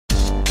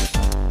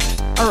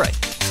Alright,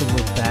 so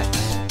we're back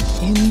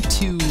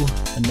into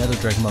another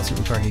Dragon Ball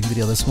Super Card Game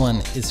video. This one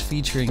is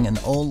featuring an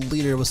old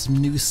leader with some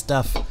new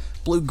stuff.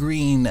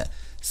 Blue-green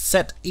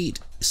Set 8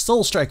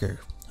 Soul Striker,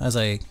 as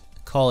I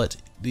call it,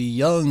 the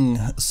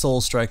young Soul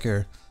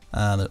Striker.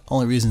 The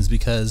only reason is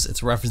because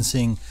it's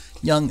referencing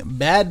young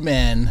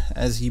Badman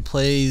as he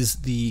plays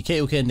the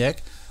Kaioken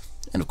deck,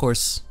 and of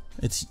course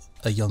it's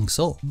a young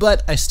soul.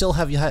 But I still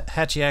have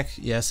Hachiak,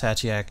 yes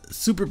Hachiak,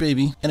 Super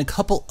Baby, and a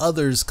couple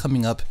others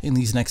coming up in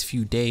these next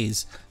few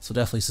days, so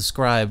definitely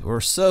subscribe. We're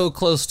so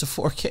close to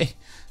 4K,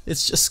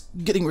 it's just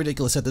getting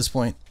ridiculous at this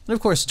point. And of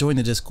course join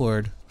the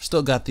Discord,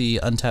 still got the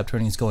untapped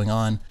tourneys going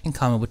on, and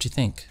comment what you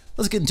think.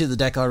 Let's get into the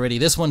deck already.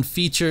 This one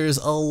features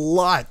a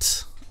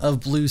lot of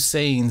blue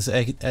Saiyans,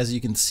 as you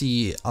can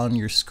see on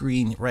your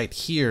screen right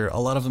here. A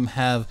lot of them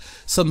have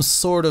some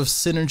sort of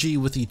synergy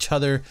with each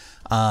other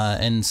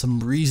and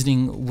some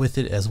reasoning with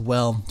it as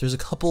well. There's a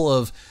couple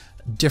of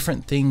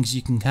different things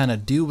you can kind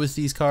of do with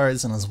these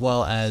cards, and as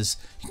well as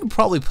you can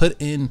probably put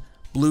in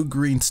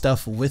blue-green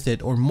stuff with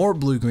it, or more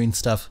blue-green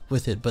stuff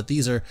with it, but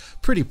these are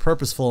pretty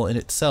purposeful in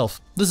itself.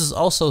 This is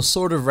also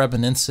sort of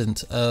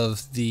reminiscent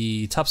of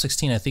the top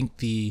 16, I think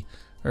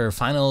or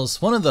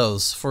finals, one of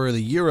those for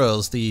the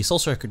Euros, the Soul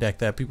Striker deck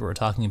that people were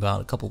talking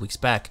about a couple weeks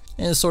back,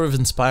 and it's sort of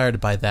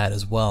inspired by that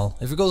as well.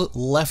 If we go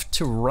left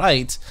to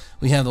right,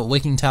 we have the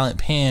Awakening Talent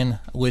Pan,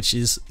 which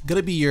is going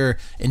to be your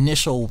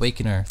initial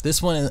Awakener. This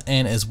one,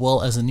 and as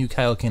well as the new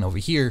Kaioken over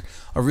here,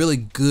 are really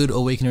good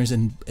Awakeners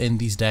in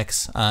these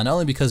decks, not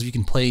only because you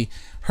can play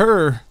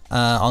her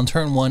on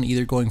turn 1,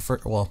 either going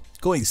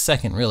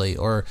second really,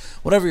 or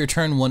whatever your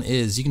turn 1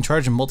 is. You can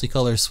charge a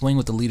multicolor, swing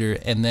with the leader,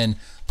 and then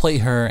play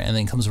her, and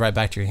then comes right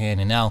back to your hand,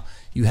 and now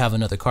you have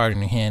another card in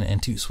your hand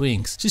and 2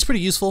 swings. She's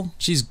pretty useful.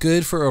 She's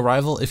good for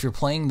Arrival if you're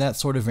playing that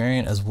sort of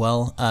variant as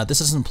well. This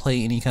doesn't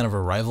play any kind of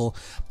Arrival,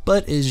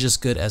 but is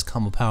just good as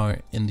combo power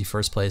in the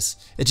first place.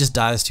 It just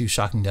dies to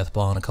Shocking Death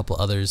Ball and a couple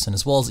others, and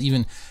as well as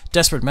even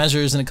Desperate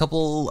Measures and a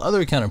couple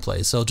other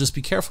counterplays, so just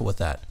be careful with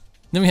that.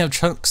 Then we have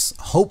Trunks'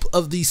 Hope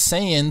of the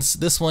Saiyans.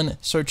 This one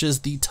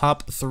searches the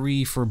top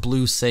 3 for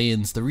blue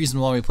Saiyans. The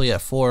reason why we play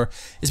at 4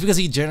 is because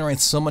he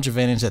generates so much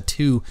advantage at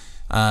 2.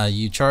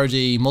 You charge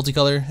a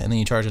multicolor, and then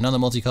you charge another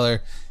multicolor,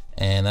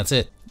 and that's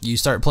it. You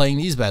start playing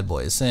these bad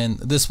boys, and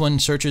this one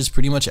searches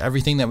pretty much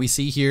everything that we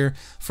see here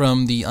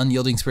from the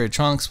Unyielding Spirit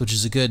Trunks, which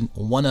is a good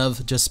one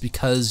of, just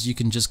because you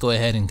can just go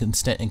ahead and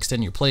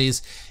extend your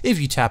plays if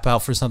you tap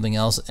out for something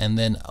else, and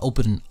then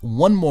open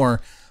one more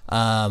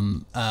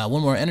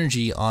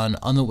energy on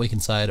the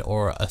awakened side,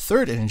 or a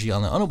third energy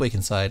on the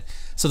unawakened side,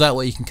 so that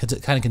way you can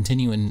kind of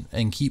continue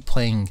and keep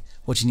playing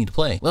what you need to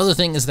play. The other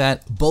thing is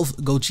that both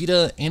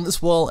Gogeta and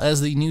as well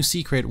as the new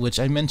secret, which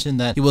I mentioned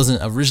that he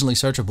wasn't originally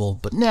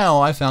searchable, but now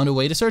I found a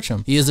way to search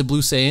him. He is a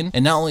blue Saiyan,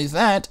 and not only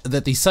that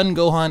the Son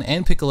Gohan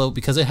and Piccolo,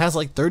 because it has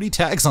like 30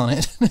 tags on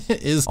it,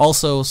 is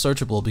also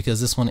searchable,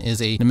 because this one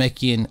is a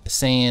Namekian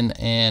Saiyan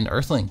and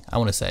Earthling, I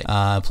want to say.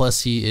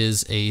 Plus he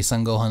is a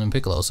Son Gohan and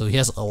Piccolo, so he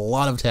has a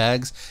lot of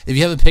tags. If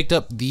you haven't picked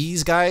up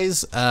these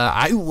guys,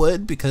 I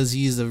would, because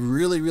he's a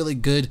really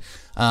good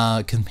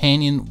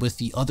companion with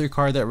the other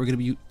card that we're going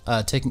to be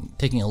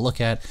taking a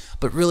look at.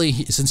 But really,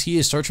 since he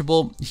is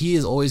searchable, he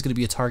is always going to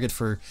be a target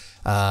for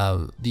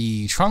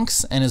the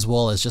Trunks, and as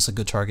well as just a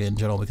good target in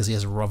general, because he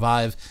has a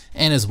Revive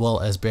and as well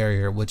as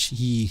Barrier, which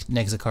he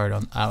negs a card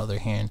out of their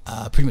hand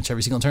pretty much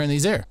every single turn that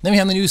he's there. Then we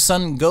have the new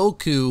Son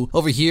Goku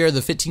over here,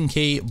 the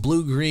 15K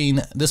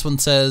blue-green. This one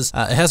says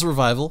it has a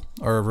Revival,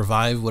 or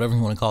Revive, whatever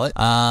you want to call it,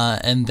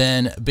 and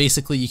then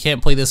basically you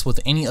can't play this with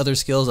any other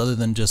skills other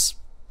than just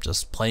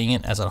playing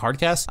it as a hard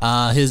cast.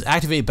 His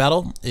activate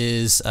battle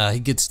is he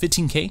gets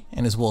 15k,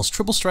 and as well as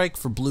triple strike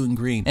for blue and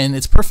green, and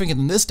it's perfect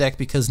in this deck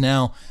because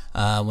now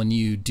when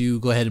you do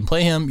go ahead and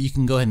play him, you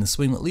can go ahead and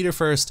swing with leader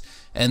first,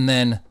 and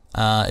then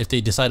if they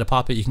decide to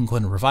pop it, you can go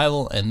ahead and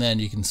revival, and then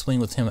you can swing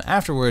with him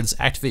afterwards,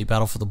 activate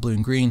battle for the blue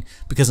and green,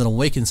 because on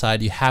awakened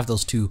side you have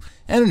those 2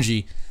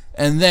 energy.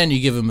 And then you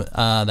give him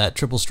that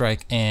triple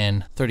strike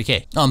and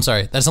 30k. Oh, I'm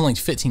sorry, that's only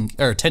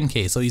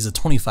 10k, so he's a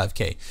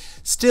 25k.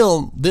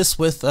 Still, this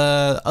with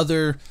the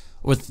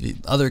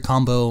other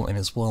combo, and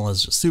as well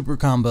as super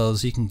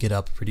combos, you can get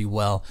up pretty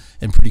well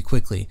and pretty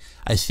quickly.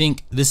 I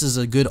think this is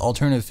a good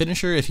alternative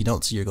finisher if you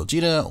don't see your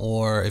Gogeta,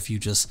 or if you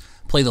just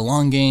play the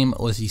long game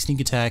with the sneak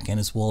attack,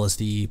 and as well as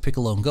the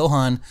Piccolo and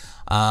Gohan.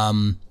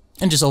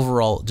 And just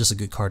overall, just a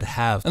good card to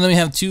have. And then we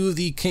have 2 of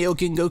the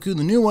Kaioken Goku,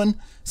 the new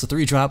one. It's a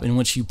 3-drop in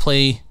which you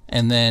play,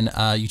 and then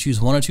you choose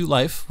 1 or 2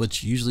 life,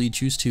 which usually you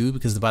choose 2,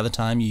 because by the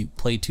time you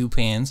play 2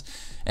 pans,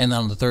 and then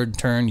on the 3rd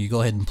turn, you go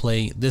ahead and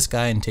play this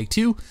guy and take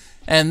 2.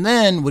 And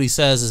then what he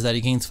says is that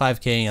he gains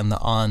 5k, and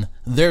on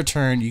their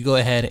turn, you go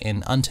ahead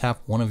and untap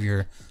one of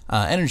your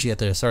energy at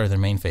the start of their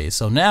main phase.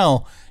 So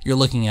now you're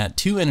looking at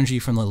 2 energy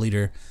from the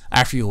leader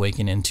after you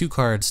awaken, and 2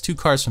 cards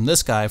from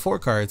this guy, 4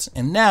 cards,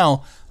 and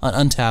now on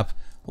untap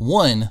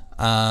 1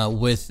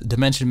 with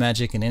Dimension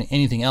Magic and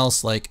anything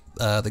else like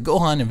the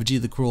Gohan and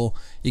Vegeta the Cruel,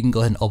 you can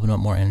go ahead and open up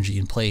more energy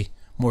and play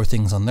more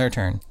things on their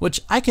turn,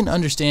 which I can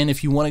understand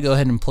if you want to go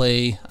ahead and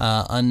play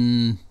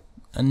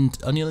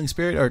Unyielding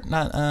Spirit, or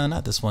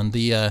not this one,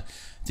 the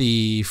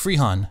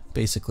Freehan,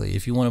 basically.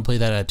 If you want to play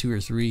that at 2 or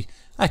 3,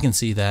 I can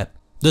see that.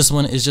 This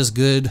one is just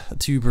good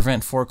to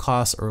prevent 4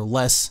 costs or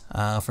less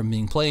from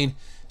being played.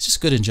 It's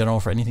just good in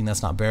general for anything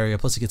that's not barrier.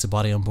 Plus it gets a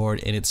body on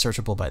board and it's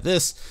searchable by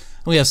this.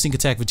 We have Sneak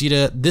Attack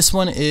Vegeta. This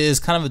one is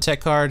kind of a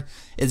tech card.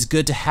 It's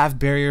good to have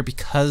barrier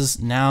because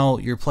now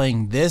you're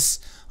playing this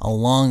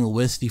along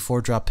with the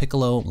 4-drop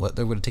Piccolo, what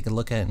they're going to take a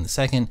look at in a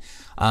second.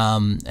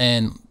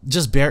 And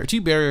just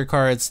 2 barrier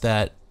cards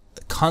that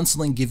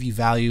constantly give you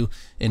value,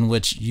 in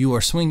which you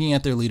are swinging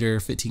at their leader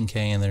 15k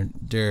and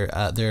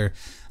they're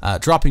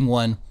dropping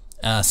 1.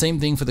 Same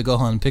thing for the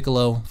Gohan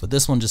Piccolo, but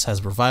this one just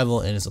has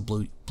revival and is a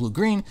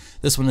blue-green.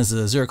 This one is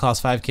a 0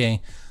 cost 5k.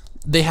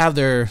 They have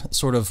their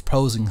sort of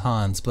pros and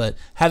cons, but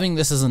having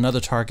this as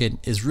another target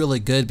is really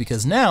good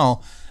because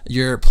now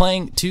you're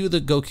playing 2 of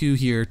the Goku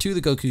here, 2 of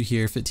the Goku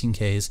here,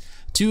 15ks,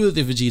 2 of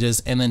the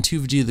Vegetas, and then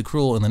 2 Vegeta the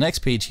Cruel in the next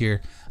page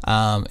here,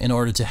 in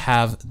order to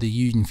have the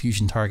Union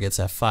Fusion targets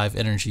at 5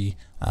 energy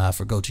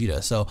for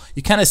Gogeta. So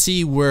you kind of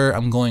see where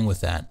I'm going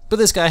with that. But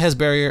this guy has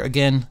barrier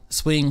again,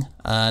 swing,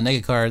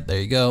 nega card,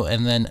 there you go.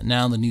 And then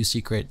now the new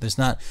secret. There's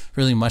not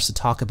really much to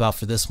talk about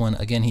for this one.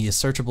 Again, he is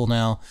searchable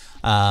now.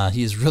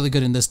 He is really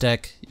good in this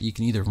deck. You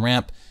can either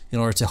ramp in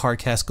order to hard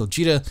cast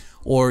Gogeta,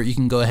 or you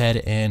can go ahead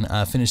and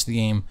finish the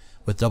game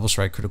with double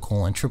strike,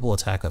 critical, and triple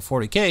attack at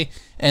 40k,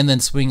 and then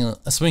swing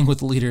with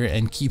the leader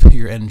and keep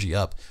your energy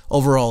up.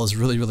 Overall is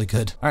really, really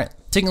good. All right,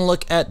 taking a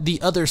look at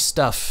the other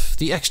stuff,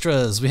 the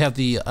extras. We have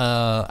the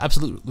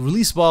absolute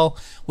release ball,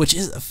 which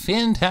is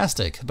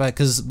fantastic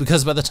because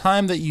by the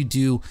time that you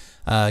do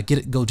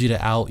get Gogeta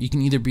out, you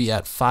can either be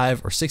at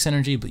 5 or 6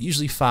 energy, but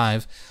usually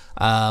 5.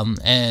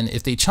 And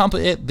if they chomp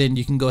it, then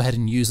you can go ahead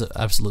and use the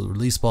absolute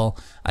release ball.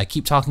 I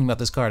keep talking about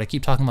this card. I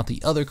keep talking about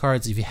the other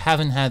cards. If you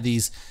haven't had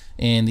these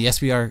in the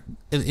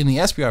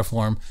SBR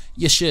form,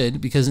 you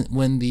should, because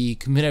when the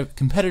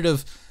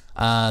competitive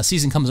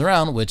season comes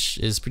around, which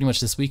is pretty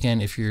much this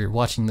weekend if you're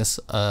watching this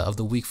of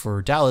the week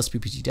for Dallas,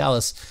 PPG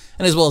Dallas,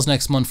 and as well as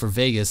next month for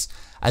Vegas,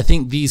 I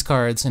think these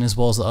cards and as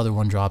well as the other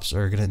 1-drops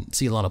are going to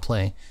see a lot of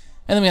play.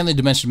 And then we have the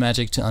Dimension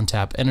Magic to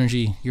untap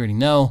energy, you already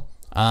know.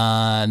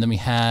 And then we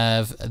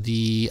have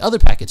the other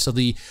package. So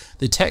the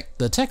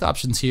tech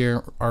options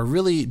here are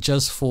really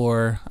just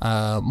for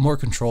more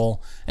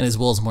control and as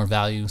well as more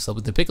value. So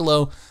with the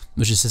Piccolo,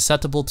 which is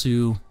susceptible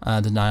to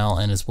denial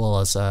and as well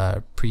as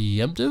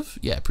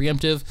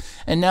preemptive,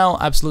 and now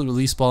absolute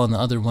release ball and the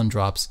other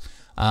 1-drops.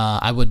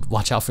 I would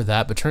watch out for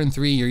that. But turn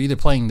 3, you're either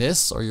playing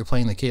this or you're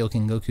playing the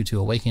Kaioken Goku to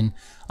awaken,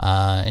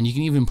 and you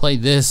can even play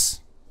this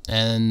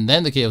and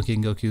then the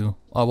Kaioken Goku.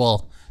 Oh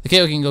well. The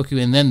Kaioken Goku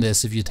and then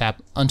this if you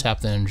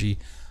untap the energy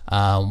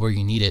where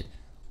you need it.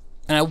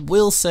 And I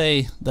will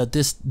say that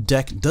this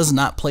deck does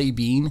not play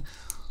Bean.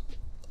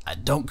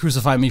 Don't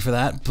crucify me for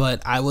that,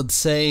 but I would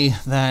say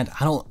that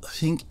I don't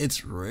think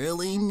it's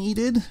really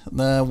needed.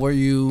 Where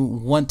you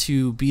want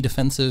to be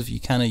defensive, you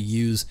kind of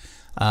use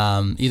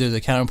either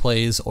the counter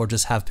plays or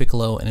just have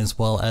Piccolo and as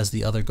well as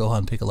the other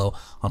Gohan Piccolo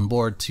on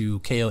board to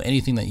KO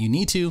anything that you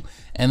need to.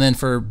 And then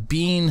for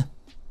Bean,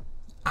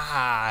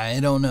 I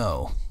don't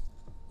know.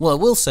 What I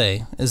will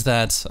say is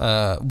that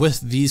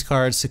with these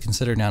cards to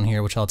consider down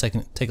here, which I'll take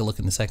a look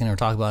in a second or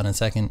talk about in a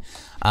second,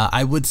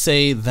 I would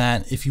say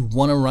that if you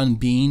want to run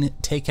Bean,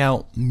 take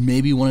out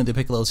maybe one of the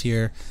Piccolos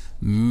here,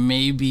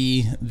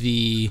 maybe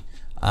the 2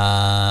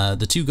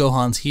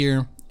 Gohans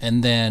here,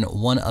 and then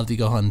one of the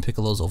Gohan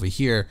Piccolos over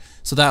here.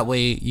 So that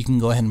way you can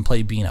go ahead and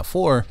play Bean at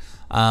 4.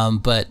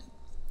 But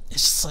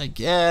it's just like,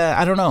 yeah,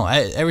 I don't know.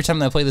 Every time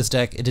that I play this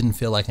deck, it didn't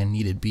feel like I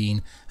needed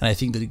Bean. And I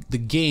think that the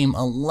game,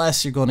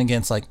 unless you're going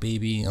against like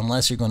Baby,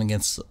 unless you're going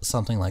against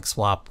something like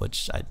Swap,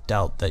 which I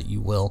doubt that you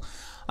will,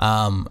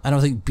 I don't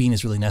think Bean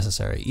is really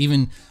necessary.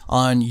 Even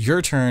on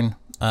your turn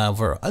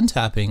for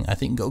untapping, I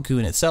think Goku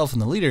in itself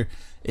and the leader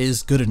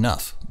is good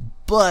enough.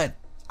 But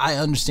I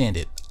understand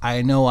it.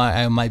 I know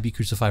I might be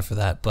crucified for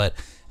that, but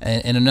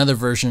in another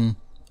version,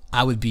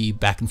 I would be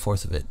back and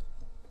forth of it.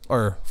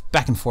 Or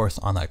back and forth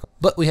on that.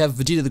 But we have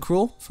Vegeta the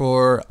Cruel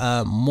for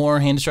more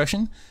hand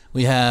destruction.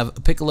 We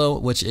have Piccolo,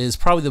 which is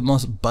probably the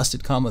most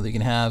busted combo that you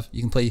can have.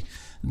 You can play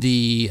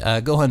the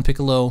Gohan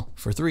Piccolo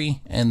for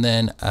 3, and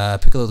then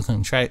Piccolo the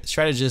Cunning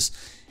Strategist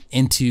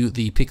into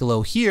the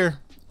Piccolo here,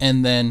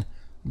 and then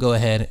go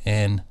ahead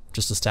and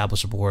just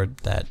establish a board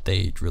that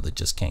they really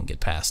just can't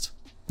get past.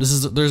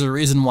 There's a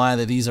reason why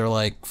that these are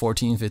like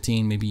 $14,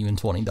 $15, maybe even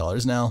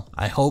 $20 now.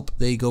 I hope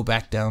they go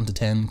back down to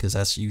 10 because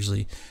that's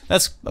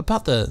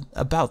about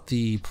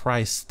the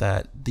price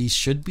that these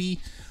should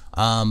be.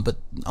 But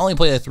I only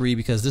play at 3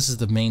 because this is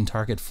the main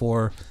target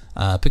for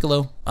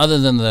Piccolo, other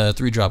than the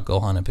 3-drop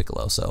Gohan and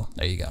Piccolo. So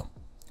there you go.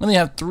 Then they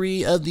have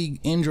 3 of the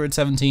Android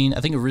 17.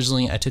 I think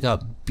originally I took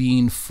out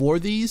Bean for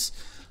these.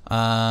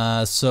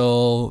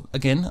 So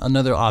again,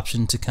 another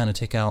option to kind of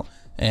take out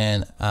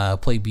and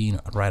play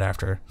Bean right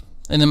after.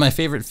 And then my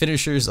favorite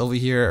finishers over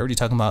here, already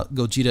talking about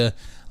Gogeta,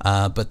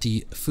 but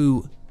the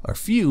Fu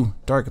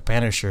Dark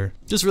Banisher,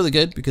 just really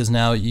good because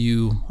now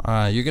you're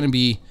going to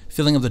be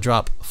filling up the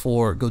drop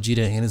for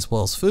Gogeta and as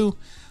well as Fu.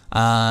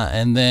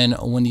 And then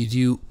when you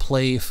do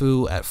play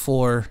Fu at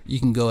 4, you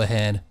can go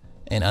ahead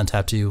and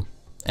untap 2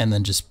 and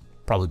then just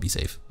probably be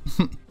safe.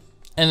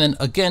 And then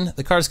again,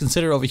 the cards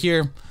considered over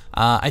here.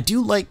 I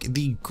do like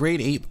the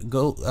grade 8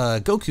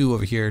 Goku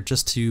over here,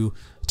 just to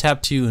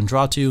tap 2 and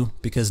draw 2,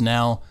 because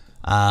now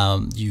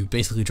you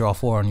basically draw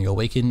 4 on your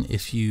awaken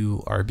if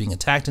you are being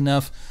attacked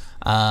enough.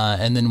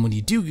 And then when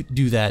you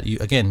do that, you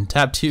again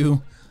tap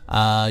 2,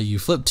 you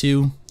flip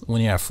 2.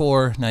 When you're at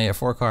 4, now you have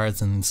 4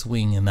 cards and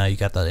swing, and now you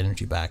got that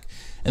energy back.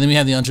 And then we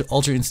have the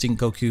Ultra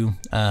Instinct Goku,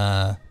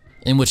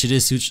 in which it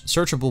is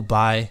searchable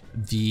by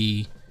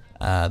the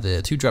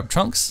 2-drop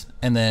Trunks,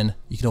 and then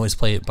you can always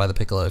play it by the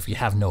Piccolo if you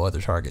have no other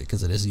target,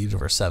 because it is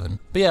Universe 7.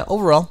 But yeah,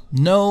 overall,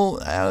 no,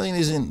 I don't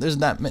think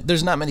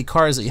there's not many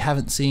cards that you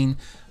haven't seen.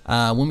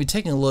 When we're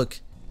taking a look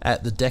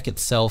at the deck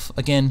itself,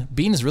 again,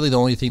 Bean is really the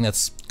only thing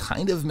that's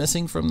kind of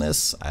missing from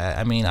this.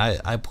 I mean,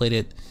 I played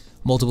it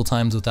multiple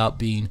times without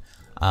Bean,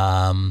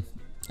 and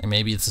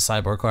maybe it's a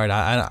sideboard card.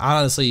 I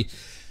honestly,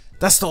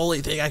 that's the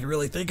only thing I can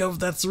really think of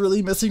that's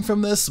really missing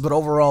from this, but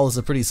overall it's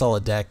a pretty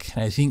solid deck.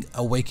 I think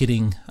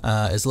Awakening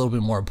is a little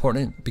bit more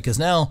important, because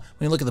now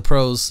when you look at the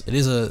pros,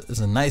 it's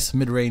a nice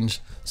mid-range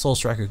Soul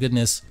Striker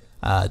goodness.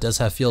 It does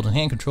have field and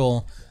hand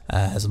control,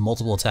 has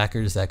multiple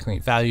attackers that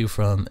create value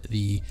from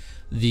the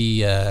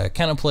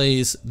counter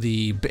plays,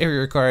 the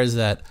barrier cards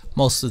that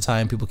most of the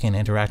time people can't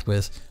interact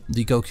with,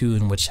 the Goku,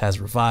 in which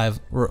has revive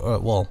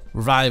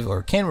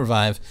or can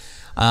revive,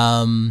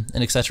 and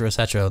etc,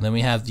 etc. Then we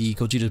have the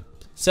Gogeta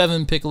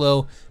 7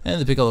 Piccolo and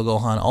the Piccolo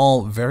Gohan,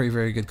 all very,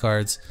 very good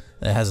cards.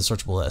 That has a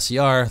searchable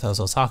SCR, that was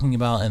what I was talking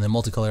about, and then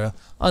multicolor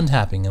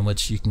untapping, in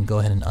which you can go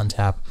ahead and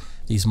untap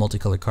these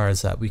multicolor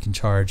cards that we can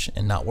charge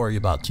and not worry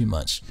about too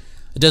much.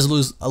 It does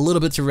lose a little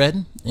bit to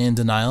red in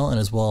Denial, and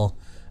as well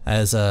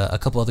as a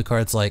couple other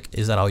cards like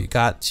Is That All You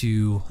Got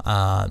to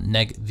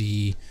neg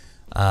the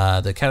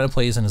counter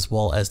plays, and as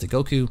well as the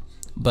Goku.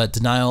 But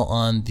Denial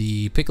on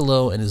the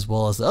Piccolo and as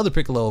well as the other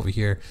Piccolo over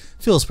here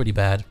feels pretty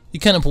bad. You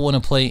kind of want to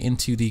play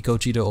into the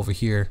Gogeta over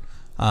here,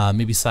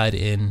 maybe side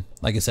in,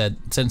 like I said,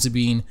 Senzu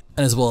Bean,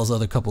 and as well as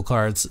other couple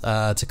cards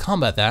to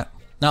combat that.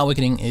 Now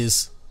Awakening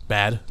is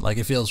bad. Like,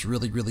 it feels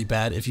really, really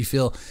bad.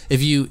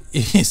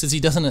 Since he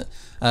doesn't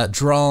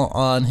draw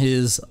on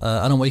his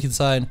unawakened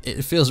side,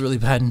 it feels really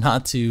bad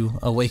not to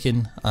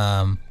awaken.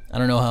 I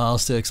don't know how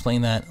else to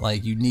explain that.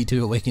 Like, you need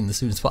to awaken as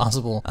soon as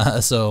possible.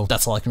 So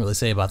that's all I can really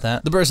say about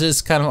that. The burst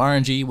is kind of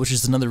RNG, which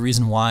is another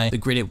reason why the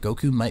Grade 8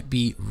 Goku might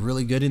be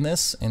really good in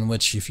this, in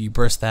which if you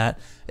burst that,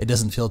 it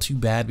doesn't feel too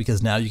bad,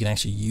 because now you can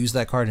actually use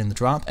that card in the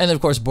drop. And then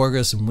of course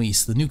Borgos and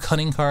Whis. The new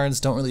Cunning cards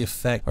don't really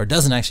affect, or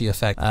doesn't actually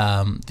affect,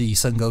 the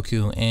Son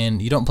Goku,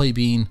 and you don't play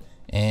Bean,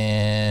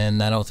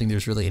 and I don't think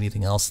there's really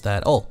anything else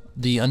that, oh,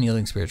 the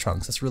Unyielding Spirit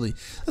Trunks, that's really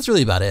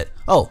about it.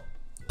 Oh,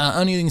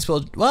 Unyielding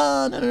Spirit,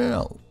 well,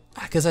 no.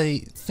 Because I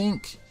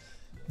think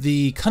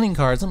the Cunning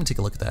cards, let me take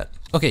a look at that.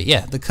 Okay,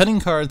 yeah, the Cunning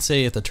cards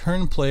say if the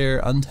turn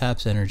player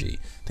untaps energy,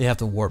 they have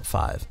to warp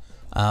 5.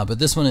 But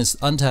this one is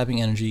untapping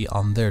energy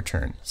on their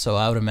turn, so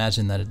I would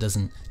imagine that it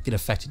doesn't get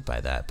affected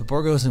by that. But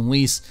Borgos and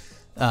Whis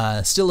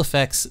still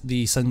affects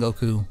the Son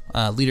Goku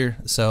leader,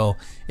 so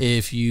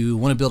if you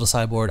want to build a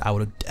sideboard, I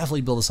would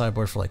definitely build a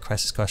sideboard for like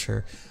Crisis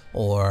Crusher,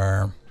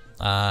 or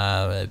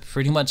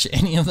pretty much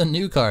any of the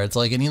new cards.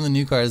 Like, any of the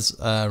new cards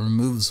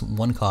removes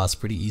 1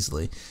 cost pretty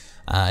easily.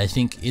 I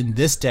think in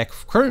this deck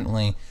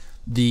currently,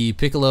 the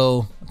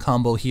Piccolo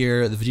combo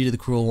here, the Vegeta the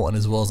Cruel, and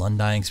as well as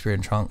Undying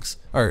Spirit Trunks,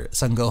 or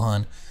Son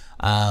Gohan,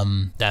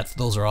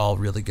 those are all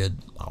really good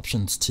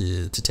options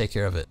to take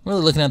care of it.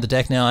 Really looking at the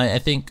deck now, I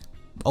think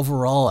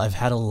overall I've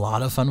had a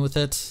lot of fun with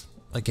it.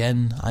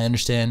 Again, I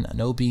understand,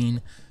 no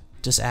Bean,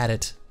 just add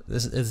it.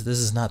 This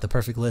is not the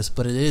perfect list,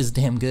 but it is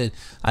damn good.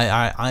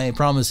 I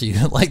promise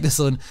you, like, this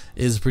one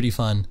is pretty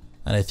fun,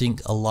 and I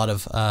think a lot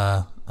of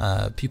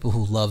people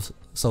who love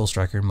Soul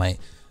Striker might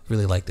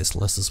really like this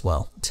list as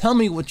well. Tell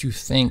me what you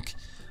think.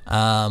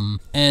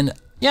 And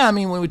yeah, I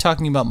mean, when we're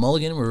talking about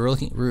Mulligan,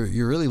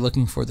 you're really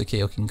looking for the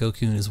Kaioken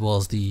Goku as well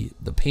as the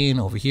Pain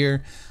over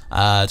here.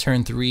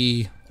 Turn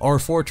 3 or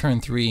for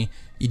turn 3,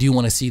 you do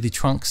want to see the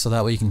Trunks, so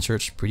that way you can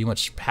search pretty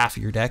much half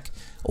of your deck,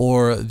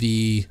 or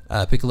the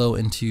Piccolo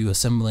into a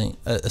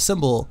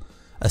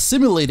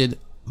simulated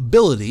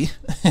ability,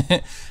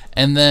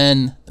 and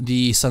then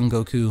the Son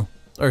Goku,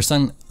 or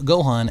Son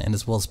Gohan, and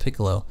as well as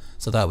Piccolo,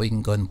 so that way you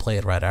can go ahead and play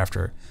it right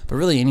after. But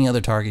really, any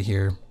other target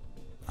here,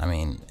 I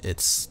mean,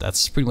 that's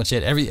pretty much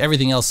it.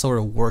 Everything else sort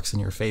of works in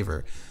your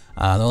favor.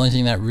 The only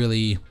thing that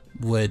really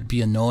would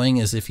be annoying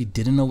is if you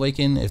didn't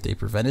awaken, if they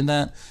prevented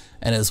that,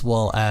 and as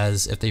well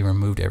as if they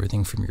removed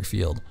everything from your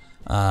field.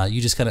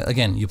 You just kind of,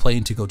 again, you play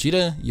into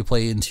Gogeta, you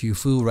play into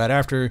Fu right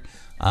after,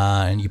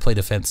 and you play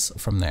defense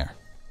from there.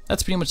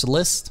 That's pretty much the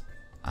list.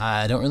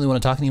 I don't really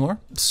want to talk anymore,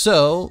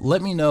 so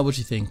let me know what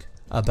you think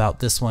about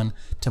this one.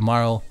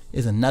 Tomorrow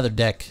is another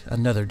deck,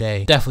 another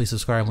day. Definitely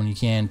subscribe when you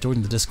can,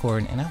 join the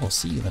Discord, and I will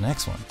see you in the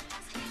next one.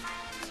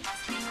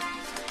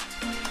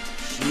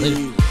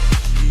 Later.